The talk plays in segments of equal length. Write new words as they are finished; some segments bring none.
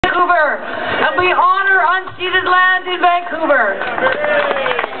Vancouver, and we honor unceded land in Vancouver.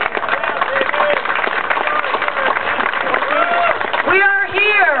 We are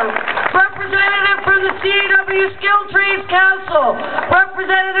here, representative from the CAW Skilled Trades Council,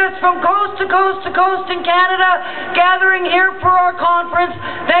 representatives from coast to coast to coast in Canada, gathering here for our conference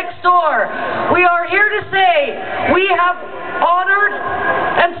next door. We are here to say we have honored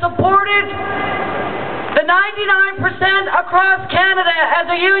and supported the 99% across Canada as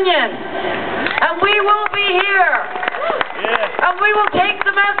a union, and we will be here. And we will take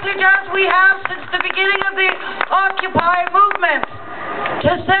the message as we have since the beginning of the Occupy movement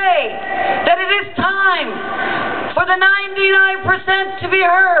to say that it is time for the 99% to be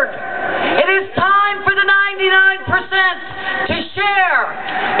heard. It is time for the 99% to share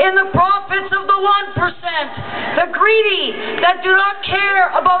in the profits of the 1%, the greedy that do not care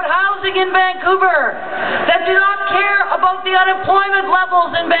about housing in Vancouver, that do not care about the unemployment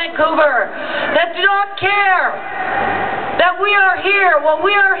levels in Vancouver, that do not care that we are here. Well,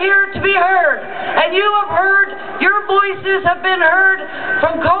 we are here to be heard, and you have heard, your voices have been heard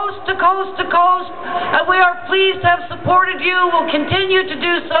from coast to coast to coast, and we are pleased to have supported you. We'll continue to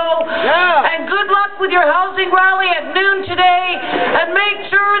do so. And good luck with your housing rally at noon today, and make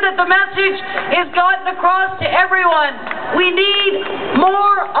sure that the message is gotten across to everyone. We need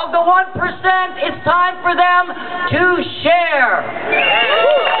more of the 1%. It's time for them to share.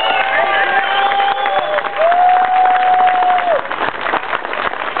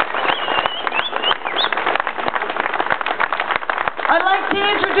 I'd like to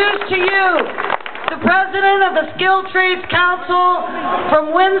introduce to you the President of the Skilled Trades Council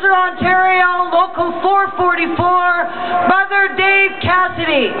from Windsor, Ontario, Local 444, Brother Dave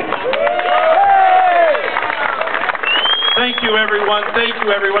Cassidy. Thank you, everyone. Thank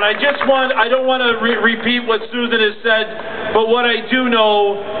you, everyone. I don't want to repeat what Susan has said, but what I do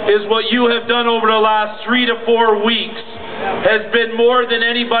know is what you have done over the last 3 to 4 weeks has been more than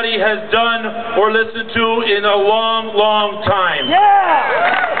anybody has done or listened to in a long, long time.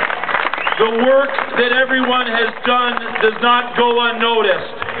 The work that everyone has done does not go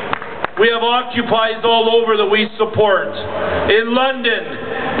unnoticed. We have occupies all over that we support. In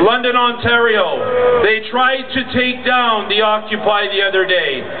London, Ontario, they tried to take down the Occupy the other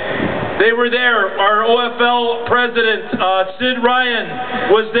day. They were there. Our OFL president, Sid Ryan,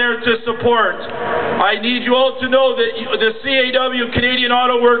 was there to support. I need you all to know that the CAW, Canadian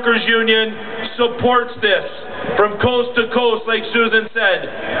Auto Workers Union, supports this from coast to coast, like Susan said.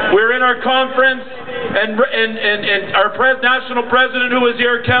 We're in our conference, and our national president, who was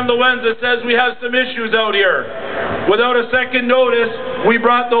here, Ken Lowenza, says we have some issues out here. Without a second notice, we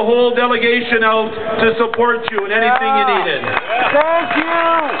brought the whole delegation out to support you in anything you needed. Thank you.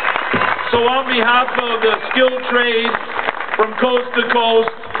 So on behalf of the skilled trades from coast to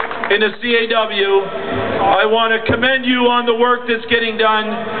coast in the CAW, I want to commend you on the work that's getting done.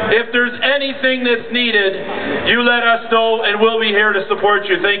 If there's anything that's needed, you let us know, and we'll be here to support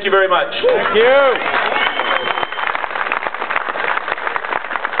you. Thank you very much. Thank you.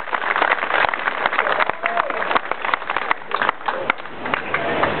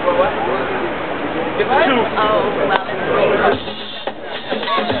 Oh, well,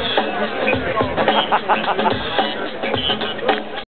 it's